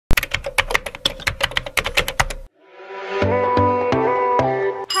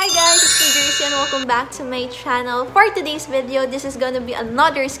welcome back to my channel. For today's video, this is gonna be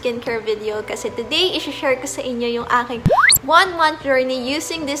another skincare video kasi today, i-share ko sa inyo yung aking 1-month journey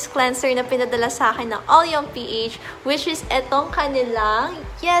using this cleanser na pinadala sa akin ng ALLYOUNG PH, which is etong kanilang,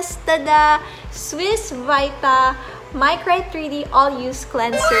 yes, tada! Swissvita Micrite 3D All-Use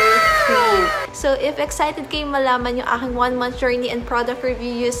Cleanser Cream. So, if excited kayo malaman yung aking 1-month journey and product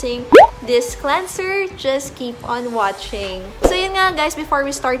review using this cleanser, just keep on watching. So, yun nga guys, before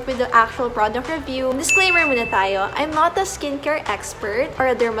we start with the actual product review, disclaimer muna tayo. I'm not a skincare expert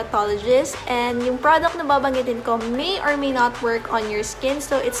or a dermatologist, and yung product na babanggitin ko may or may not work on your skin.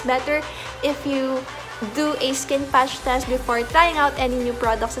 So, it's better if you do a skin patch test before trying out any new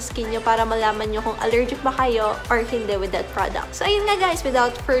products sa skin nyo para malaman nyo kung allergic ba kayo or hindi with that product. So, ayun nga guys,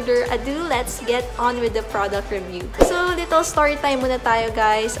 without further ado, let's get on with the product review. So, little story time muna tayo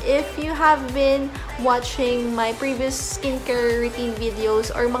guys. If you have been watching my previous skincare routine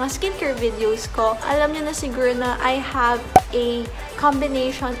videos or mga skincare videos ko, alam nyo na siguro na I have a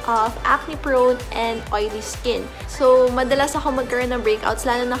combination of acne-prone and oily skin. So, madalas ako magkaroon ng breakouts,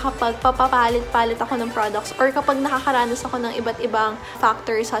 lalo na kapag papapalit-palit ako ng products or kapag nakakaranas ako ng iba't ibang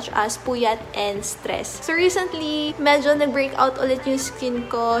factors such as puyat and stress. So, recently, medyo nag-breakout ulit yung skin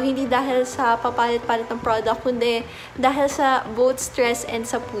ko, hindi dahil sa papalit-palit ng product, kundi dahil sa both stress and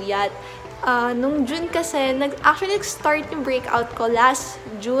sa puyat. Nung June kasi, actually nag-start yung breakout ko last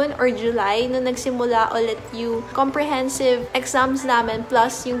June or July nung nagsimula ulit yung comprehensive exams namin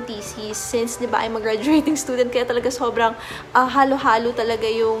plus yung thesis. Since, di ba, I'm a graduating student, kaya talaga sobrang halo-halo talaga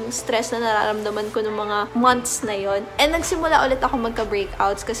yung stress na nararamdaman ko ng mga months na yon. And nagsimula ulit ako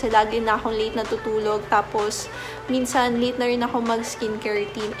magka-breakouts kasi lagi na akong late natutulog, tapos minsan late na rin ako mag-skincare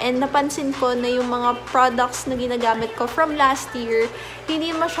routine. And napansin ko na yung mga products na ginagamit ko from last year, hindi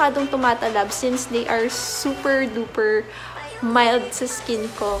masyadong tumatalab since they are super duper mild sa skin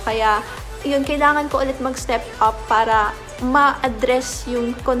ko. Kaya, yun, kailangan ko ulit mag-step up para ma-address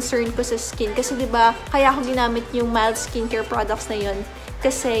yung concern ko sa skin. Kasi diba, kaya ako ginamit yung mild skincare products na yun.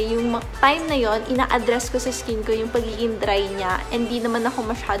 Kasi yung time na yon, ina-address ko sa skin ko yung pagiging dry niya. And di naman ako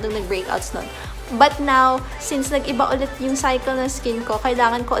masyadong nag-breakouts nun. But now, since nag-iba ulit yung cycle ng skin ko,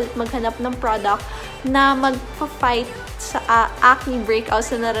 kailangan ko ulit maghanap ng product na mag-fight sa acne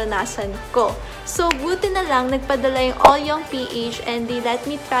breakouts na naranasan ko. So, buti na lang, nagpadala yung ALLYOUNG PH and they let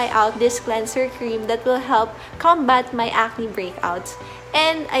me try out this cleanser cream that will help combat my acne breakouts.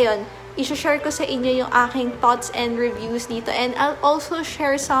 And, ayun, i-share ko sa inyo yung aking thoughts and reviews dito. And I'll also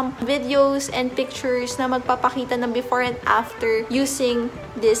share some videos and pictures na magpapakita ng before and after using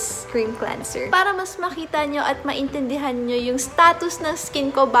this cream cleanser. Para mas makita nyo at maintindihan nyo yung status ng skin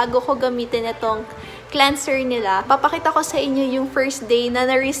ko bago ko gamitin itong cleanser nila, papakita ko sa inyo yung first day na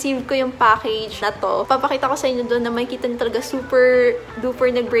na-receive ko yung package na to. Papakita ko sa inyo doon na makikita nyo talaga super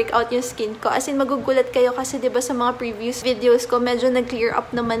duper nag-breakout yung skin ko. As in, magugulat kayo kasi diba sa mga previous videos ko, medyo nag-clear up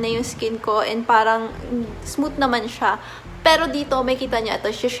naman na yung skin ko and parang smooth naman siya. Pero dito, makikita nyo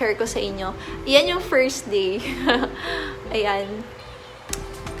ito, share ko sa inyo. Yan yung first day. Ayan.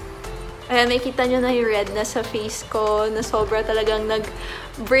 Ayan, makikita nyo na yung red na sa face ko, na sobra talagang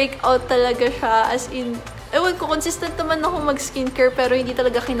nag-breakout talaga siya. As in, ewan ko, consistent naman ako mag-skincare, pero hindi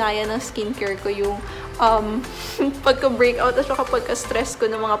talaga kinaya ng skincare ko yung pagka-breakout at saka pagka-stress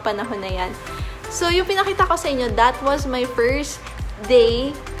ko ng mga panahon na yan. So, yung pinakita ko sa inyo, that was my first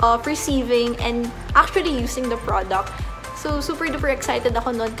day of receiving and actually using the product. So, super duper excited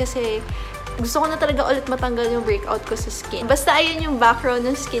ako noon kasi gusto ko na talaga ulit matanggal yung breakout ko sa skin. Basta ayun yung background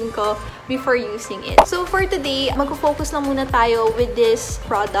ng skin ko before using it. So for today, mag-focus lang muna tayo with this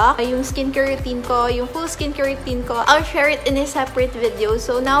product. Yung skincare routine ko, yung full skincare routine ko, I'll share it in a separate video.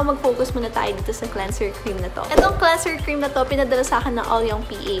 So now, mag-focus muna tayo dito sa cleanser cream na to. Itong cleanser cream na to, pinadala sa akin ng ALLYOUNG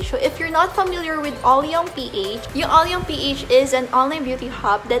PH. So if you're not familiar with ALLYOUNG PH, yung ALLYOUNG PH is an online beauty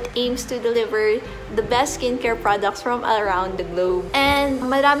hub that aims to deliver the best skincare products from around the globe. And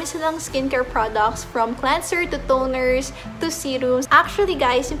marami silang skincare products from cleanser to toners to serums. Actually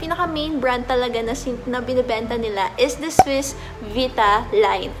guys, yung pinaka-main brand talaga na binibenta nila is the Swissvita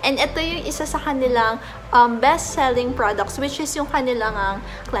line. And ito yung isa sa kanilang best-selling products, which is yung kanilang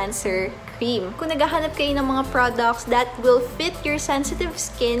cleanser cream. Kung naghahanap kayo ng mga products that will fit your sensitive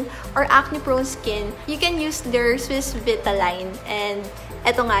skin or acne-prone skin, you can use their Swissvita line. And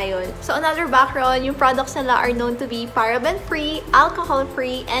eto nga yun. So, another background, yung products nila are known to be paraben-free,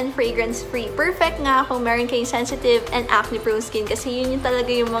 alcohol-free, and fragrance-free. Perfect nga kung meron kayong sensitive and acne-prone skin kasi yun yung talaga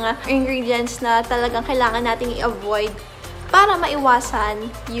yung mga ingredients na talagang kailangan nating i-avoid para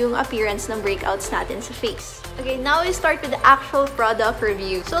maiwasan yung appearance ng breakouts natin sa face. Okay, now we start with the actual product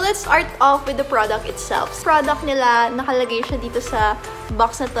review. So let's start off with the product itself. Product nila, nakalagay siya dito sa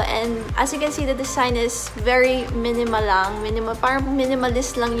box na to, and as you can see, the design is very minimal lang. Parang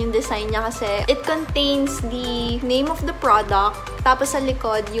minimalist lang yung design niya kasi it contains the name of the product, tapos sa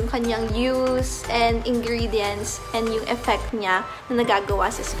likod, yung kanyang use and ingredients and yung effect niya na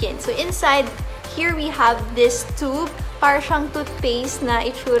nagagawa sa skin. So inside, here we have this tube. Para siyang toothpaste na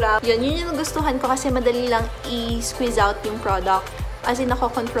itsura. Yun yung nagustuhan ko kasi madali lang i-squeeze out yung product. As in,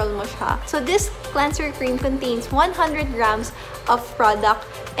 nako-control mo siya. So, this cleanser cream contains 100 grams of product.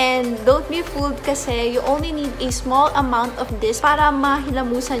 And don't be fooled kasi you only need a small amount of this para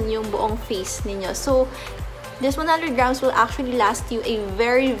mahilamusan yung buong face ninyo. So, this 100 grams will actually last you a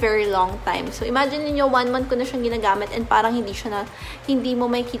very, very long time. So, imagine niyo 1 month ko na siyang ginagamit and parang hindi mo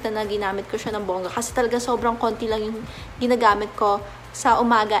makikita na ginamit ko siya ng bongga kasi talaga sobrang konti lang yung ginagamit ko sa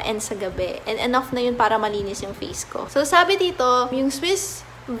umaga and sa gabi. And enough na yun para malinis yung face ko. So, sabi dito, yung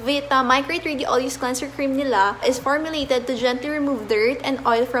Swissvita Micrite 3D All-Use Cleanser Cream nila is formulated to gently remove dirt and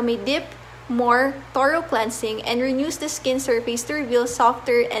oil from a deep, more thorough cleansing and renews the skin surface to reveal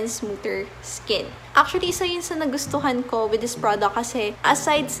softer and smoother skin. Actually, isa yun sa nagustuhan ko with this product kasi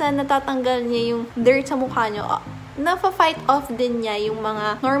aside sa natatanggal niya yung dirt sa mukha nyo, nafa-fight off din niya yung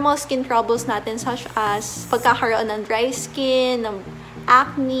mga normal skin troubles natin such as pagkakaroon ng dry skin, ng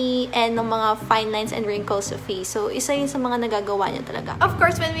acne, and ng mga fine lines and wrinkles sa face. So, isa yun sa mga nagagawa niya talaga. Of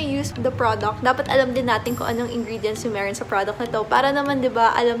course, when we use the product, dapat alam din natin kung anong ingredients yung meron sa product na to. Para naman, di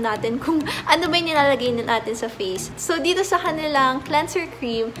ba, alam natin kung ano ba yung nilalagay natin sa face. So, dito sa kanilang cleanser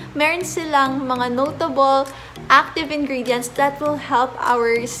cream, meron silang mga notable active ingredients that will help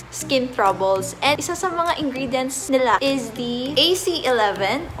our skin troubles. And isa sa mga ingredients nila is the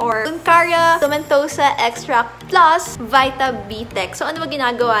AC11 or Uncaria tomentosa extract plus Vita B-Tech. So, ano ba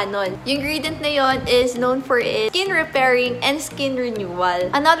ginagawa nun? Yung ingredient na yon is known for its skin repairing and skin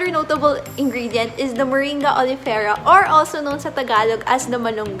renewal. Another notable ingredient is the Moringa oleifera or also known sa Tagalog as the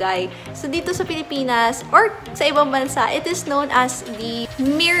malunggay. So, dito sa Pilipinas or sa ibang bansa, it is known as the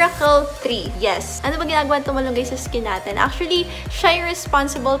miracle tree. Yes. Ano ba ginagawa itong malunggay sa skin natin? Actually, siya yung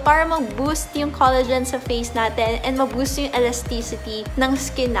responsible para mag-boost yung collagen sa face natin and mag-boost yung elasticity ng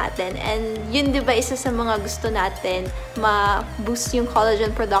skin natin. And yun, di ba, isa sa mga gusto natin, ma-boost yung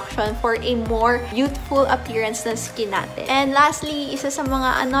collagen production for a more youthful appearance ng skin natin. And lastly, isa sa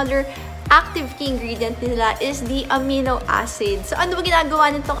mga another active key ingredient nila is the amino acid. So, ano ba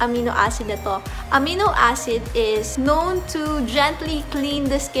ginagawa nitong amino acid na to? Amino acid is known to gently clean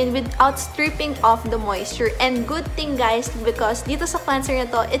the skin without stripping off the moisture. And good thing, guys, because dito sa cleanser na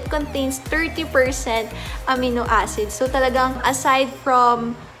to, it contains 30% amino acid. So, talagang aside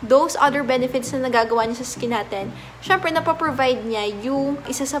from those other benefits na nagagawa niya sa skin natin, syempre, napaprovide niya yung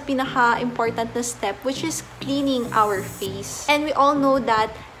isa sa pinaka-important na step, which is cleaning our face. And we all know that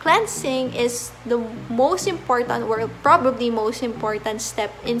cleansing is the most important or probably most important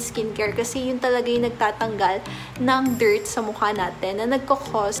step in skincare kasi yun talaga yung nagtatanggal ng dirt sa mukha natin na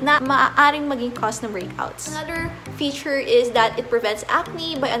nagkakos na maaaring maging cause ng breakouts. Another feature is that it prevents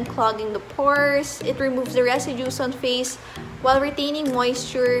acne by unclogging the pores. It removes the residues on face while retaining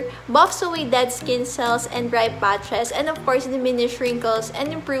moisture, buffs away dead skin cells and dry patches, and of course, diminish wrinkles and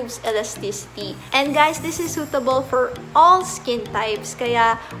improves elasticity. And guys, this is suitable for all skin types.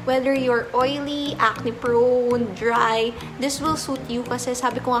 Kaya, whether you're oily, acne-prone, dry, this will suit you kasi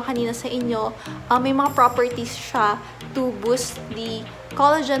sabi ko nga kanina sa inyo, may mga properties siya to boost the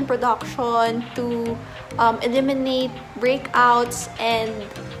collagen production, to eliminate breakouts, and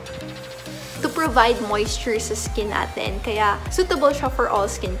to provide moisture sa skin natin. Kaya, suitable siya for all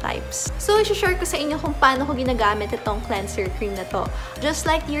skin types. So, i-share ko sa inyo kung paano ko ginagamit itong cleanser cream na to. Just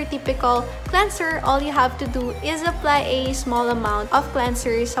like your typical cleanser, all you have to do is apply a small amount of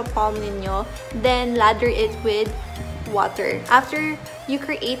cleanser sa palm ninyo, then lather it with water. After you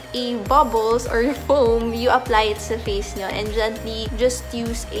create a bubbles or foam, you apply it sa face nyo and gently just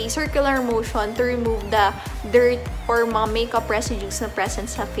use a circular motion to remove the dirt or mga makeup residues na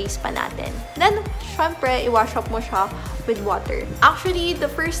present sa face pa natin. Then, syempre, i-wash up mo siya with water. Actually, the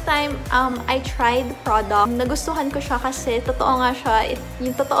first time I tried the product, nagustuhan ko siya kasi totoo nga siya,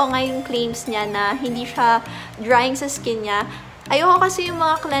 yung totoo nga yung claims niya na hindi siya drying sa skin niya. Ayoko kasi yung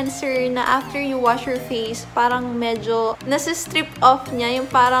mga cleanser na after you wash your face, parang medyo nasa-strip off niya, yung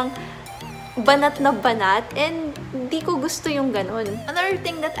parang banat na banat, and di ko gusto yung ganun. Another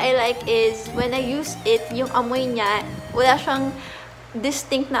thing that I like is when I use it, yung amoy niya, wala siyang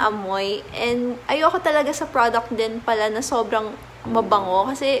distinct na amoy, and ayoko talaga sa product din pala na sobrang mabango.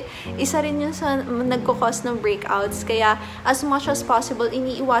 Kasi isa rin yun sa nagkukos ng breakouts. Kaya as much as possible,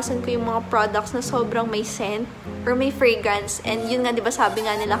 iniiwasan ko yung mga products na sobrang may scent or may fragrance. And yun nga, diba sabi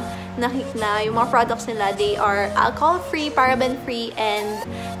nga nila na yung mga products nila, they are alcohol-free, paraben-free, and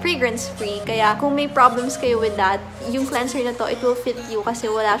fragrance-free. Kaya kung may problems kayo with that, yung cleanser na to, it will fit you kasi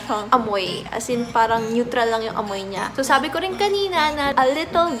wala siyang amoy. As in, parang neutral lang yung amoy niya. So sabi ko rin kanina na a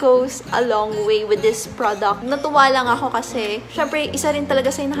little goes a long way with this product. Natuwa lang ako kasi, syempre, isa rin talaga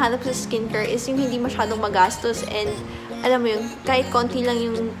sa hinahanap sa skincare is yung hindi masyadong magastos and alam mo yun, kahit konti lang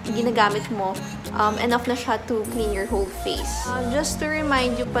yung ginagamit mo, enough na siya to clean your whole face. Just to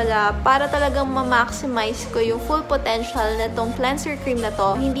remind you pala, para talagang ma-maximize ko yung full potential na tong cleanser cream na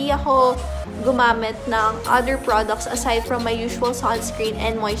to, hindi ako gumamit ng other products aside from my usual sunscreen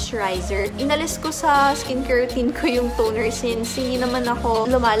and moisturizer. Inalis ko sa skincare routine ko yung toner since hindi naman ako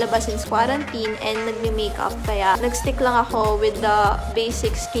lumalabas since quarantine and nagme-makeup. Kaya nagstick lang ako with the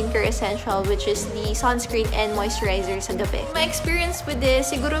basic skincare essential which is the sunscreen and moisturizer sa gabi. My experience with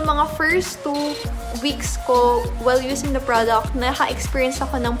this, siguro mga first 2 weeks ko while using the product, naka-experience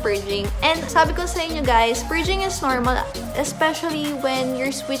ako ng purging. And sabi ko sa inyo guys, purging is normal especially when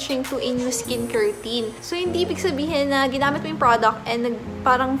you're switching to a new skincare routine. So, hindi ibig sabihin na ginamit mo yung product and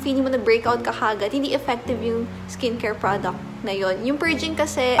parang feeling mo na breakout ka kagad, hindi effective yung skincare product na yun. Yung purging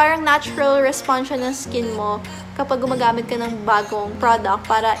kasi, parang natural response ng skin mo kapag gumagamit ka ng bagong product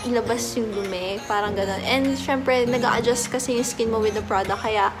para ilabas yung dumi. Parang gano'n. And, syempre, nag-a-adjust kasi yung skin mo with the product.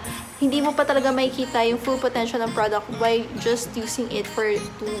 Kaya, hindi mo pa talaga makikita yung full potential ng product by just using it for 2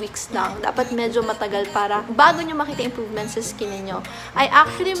 weeks lang. Dapat medyo matagal para bago nyo makita improvements sa skin niyo. I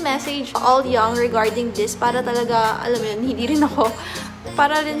actually messaged ALLYOUNG regarding this para talaga, alam mo yun, hindi rin ako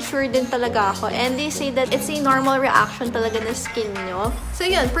para rin sure din talaga ako. And they say that it's a normal reaction talaga ng skin nyo. So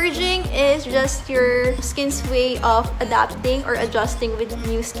yun, purging is just your skin's way of adapting or adjusting with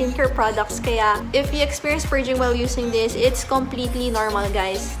new skincare products. Kaya if you experience purging while using this, it's completely normal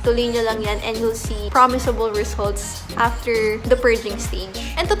guys. Tuloy nyo lang yan and you'll see promisable results after the purging stage.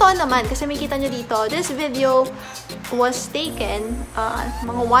 And totoo naman, kasi makita nyo dito, this video was taken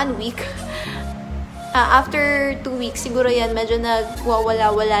mga 1 week. After 2 weeks, siguro yan, medyo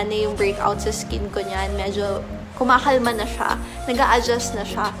nagwawala-wala na yung breakout sa skin ko niyan. Medyo kumakalma na siya. Nag-a-adjust na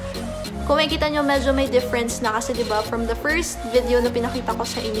siya. Kung makikita nyo, medyo may difference na kasi diba, from the first video na pinakita ko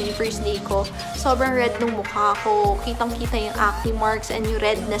sa inyo, yung first day ko, sobrang red ng mukha ko. Kitang-kita yung acne marks and yung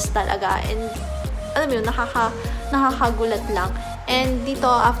redness talaga. And alam mo yun, nakakagulat lang. And dito,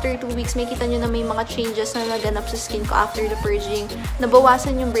 after 2 weeks, makita nyo na may mga changes na naganap sa skin ko after the purging.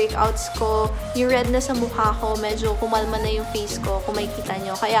 Nabawasan yung breakouts ko, yung redness sa mukha ko, medyo kumalma na yung face ko, kung makikita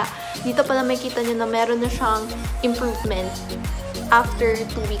nyo. Kaya, dito pala makikita nyo na meron na siyang improvement after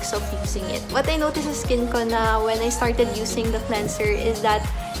 2 weeks of using it. What I noticed sa skin ko na when I started using the cleanser is that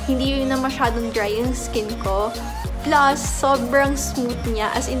hindi na masyadong dry yung skin ko. Plus, sobrang smooth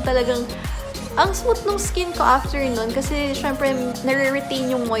niya. As in talagang ang smooth ng skin ko after nun kasi syempre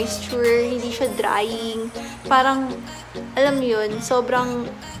nare-retain yung moisture, hindi siya drying. Parang, alam mo yun, sobrang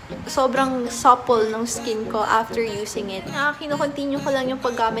supple ng skin ko after using it. Kino-continue ko lang yung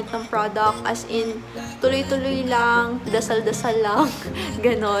paggamit ng product as in tuloy-tuloy lang, dasal-dasal lang,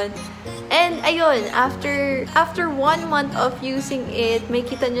 ganon. And ayun, after 1 month of using it, may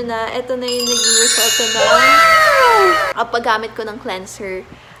kita nyo na, eto na yung naging result na paggamit ko ng cleanser.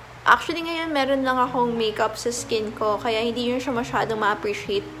 Actually, ngayon, meron lang akong makeup sa skin ko, kaya hindi yun siya masyadong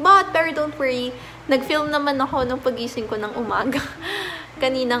ma-appreciate. Pero don't worry, nag-film naman ako nung pagising ko ng umaga.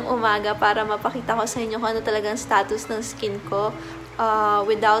 Kaninang umaga, para mapakita ko sa inyo kung ano talagang status ng skin ko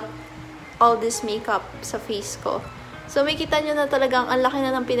without all this makeup sa face ko. So, may kita nyo na talagang ang laki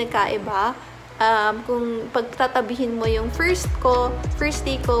na ng pinagkaiba. Kung pagtatabihin mo yung first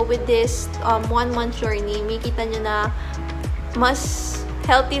day ko with this 1-month journey, may kita nyo na mas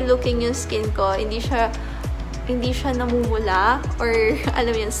healthy looking yung skin ko. Hindi siya namumula or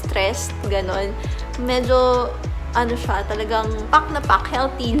alam yun, stressed, ganon. Medyo ano siya, talagang pack na pack,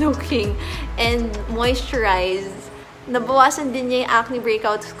 healthy looking and moisturized. Nabawasan din niya yung acne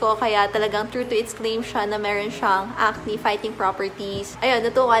breakouts ko, kaya talagang true to its claim siya na meron siyang acne fighting properties. Ayun,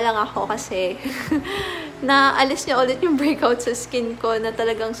 natuwa lang ako kasi naalis niya ulit yung breakout sa skin ko na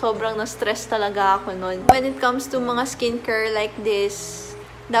talagang sobrang na-stress talaga ako nun. When it comes to mga skincare like this,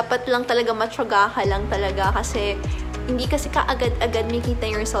 dapat lang talaga matyaga ka lang talaga kasi hindi kasi kaagad-agad makita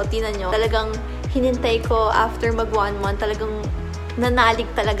yung result. Tingnan nyo, talagang hinintay ko after mag 1 month, talagang nanalig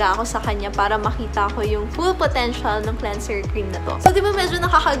talaga ako sa kanya para makita ko yung full potential ng cleanser cream na to. So, di ba medyo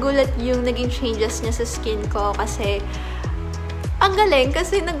nakakagulat yung naging changes niya sa skin ko kasi ang galing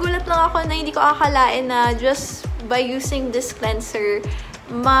kasi nagulat lang ako na hindi ko akalain na just by using this cleanser,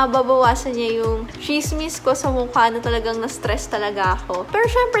 mababawasan niya yung chismis ko sa mukha na talagang na-stress talaga ako. Pero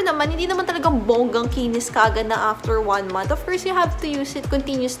syempre naman, hindi naman talagang bonggang kinis kagad na after 1 month. Of course, you have to use it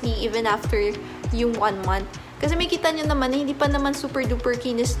continuously even after yung 1 month. Kasi may kita nyo naman na hindi pa naman super duper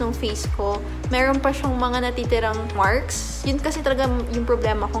kinis ng face ko. Meron pa siyang mga natitirang marks. Yun kasi talaga yung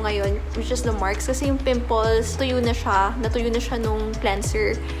problema ko ngayon, which is the marks. Kasi yung pimples, natuyo na siya nung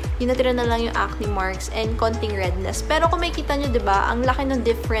cleanser. Yung natira na lang yung acne marks and konting redness. Pero kung may kita nyo, diba, ang laki ng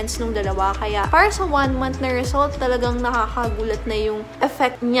difference nung dalawa. Kaya para sa 1 month na result, talagang nakakagulat na yung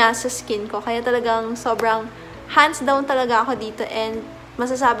effect niya sa skin ko. Kaya talagang sobrang hands down talaga ako dito and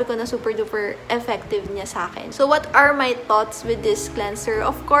masasabi ko na super duper effective niya sa akin. So, what are my thoughts with this cleanser?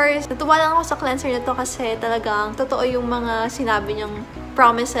 Of course, natuwa lang ako sa cleanser na to kasi talagang totoo yung mga sinabi niyang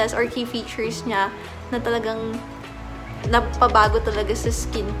promises or key features niya na talagang napabago talaga sa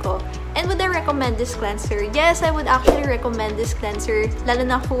skin ko. And would I recommend this cleanser? Yes, I would actually recommend this cleanser. Lalo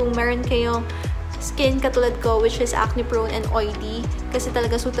na kung meron kayong skin katulad ko, which is acne-prone and oily. Kasi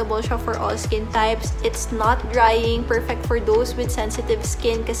talaga suitable siya for all skin types. It's not drying. Perfect for those with sensitive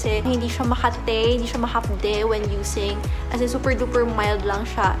skin kasi hindi siya makate, hindi siya mahapde when using. As in, super duper mild lang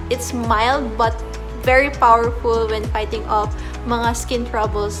siya. It's mild but very powerful when fighting off mga skin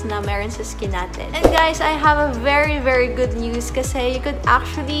troubles na meron sa skin natin. And guys, I have a very, very good news kasi you could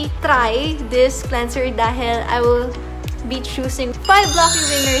actually try this cleanser dahil I will be choosing 5 lucky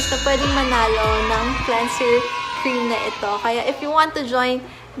winners na pwedeng manalo ng cleanser cream na ito. Kaya if you want to join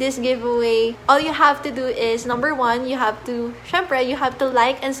this giveaway, all you have to do is, number 1, you have to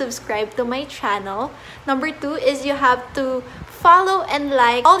like and subscribe to my channel. Number 2 is you have to follow and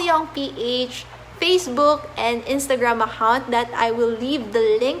like ALLYOUNG PH Facebook and Instagram account that I will leave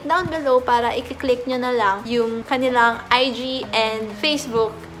the link down below para i-click nyo na lang yung kanilang IG and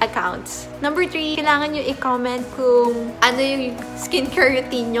Facebook accounts. Number 3, kailangan nyo i-comment kung ano yung skincare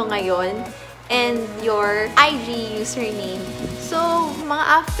routine nyo ngayon and your IG username. So, mga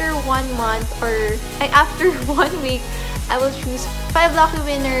after 1 month or after 1 week, I will choose 5 lucky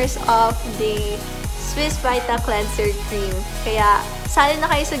winners of the Swissvita Cleanser Cream. Kaya, sali na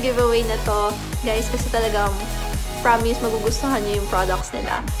kayo sa giveaway na to, guys, kasi talagang promise magugustuhan nyo yung products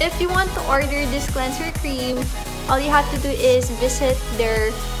nila. If you want to order this cleanser cream, all you have to do is visit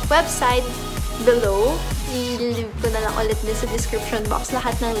their website below. I-leave ko na lang ulit din sa description box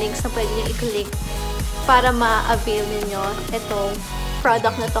lahat ng links na pwede nyo i-click para ma-avail ninyo itong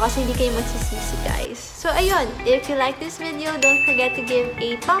product na to kasi hindi kayo magsisisi, guys. So, ayun. If you like this video, don't forget to give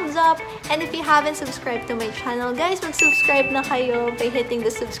a thumbs up. And if you haven't subscribed to my channel, guys, mag-subscribe na kayo by hitting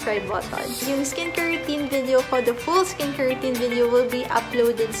the subscribe button. Yung skincare routine video ko, the full skincare routine video will be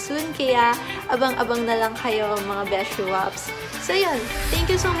uploaded soon. Kaya, abang-abang na lang kayo, mga beshuwaps. So, yun.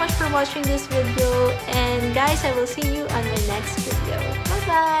 Thank you so much for watching this video. And, guys, I will see you on my next video.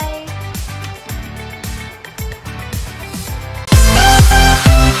 Bye-bye!